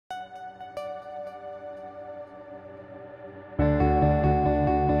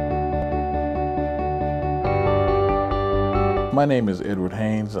My name is Edward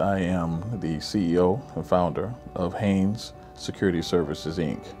Haynes. I am the CEO and founder of Haynes Security Services,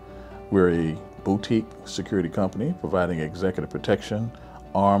 Inc. We're a boutique security company providing executive protection,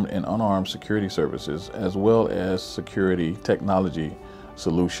 armed and unarmed security services, as well as security technology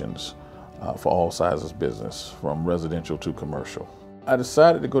solutions for all sizes of business, from residential to commercial. I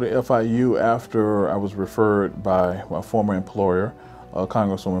decided to go to FIU after I was referred by my former employer,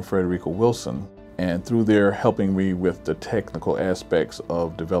 Congresswoman Frederica Wilson, and through there helping me with the technical aspects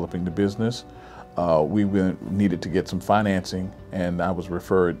of developing the business. We needed to get some financing, and I was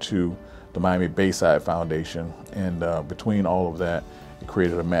referred to the Miami Bayside Foundation, and between all of that, it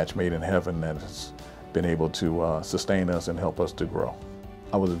created a match made in heaven that has been able to sustain us and help us to grow.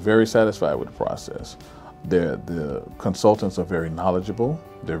 I was very satisfied with the process. The consultants are very knowledgeable,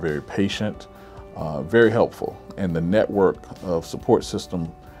 they're very patient, very helpful, and the network of support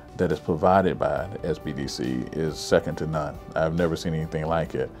system that is provided by the SBDC is second to none. I've never seen anything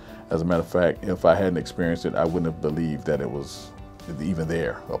like it. As a matter of fact, if I hadn't experienced it, I wouldn't have believed that it was even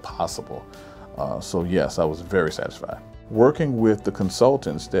there or possible. So yes, I was very satisfied. Working with the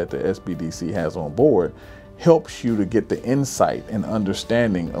consultants that the SBDC has on board helps you to get the insight and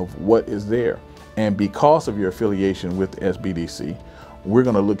understanding of what is there. And because of your affiliation with the SBDC, we're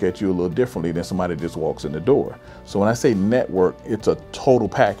going to look at you a little differently than somebody that just walks in the door. So when I say network, it's a total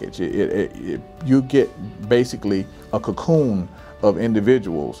package. You get basically a cocoon of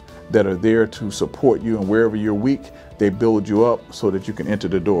individuals that are there to support you, and wherever you're weak, they build you up so that you can enter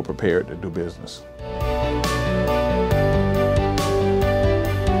the door prepared to do business.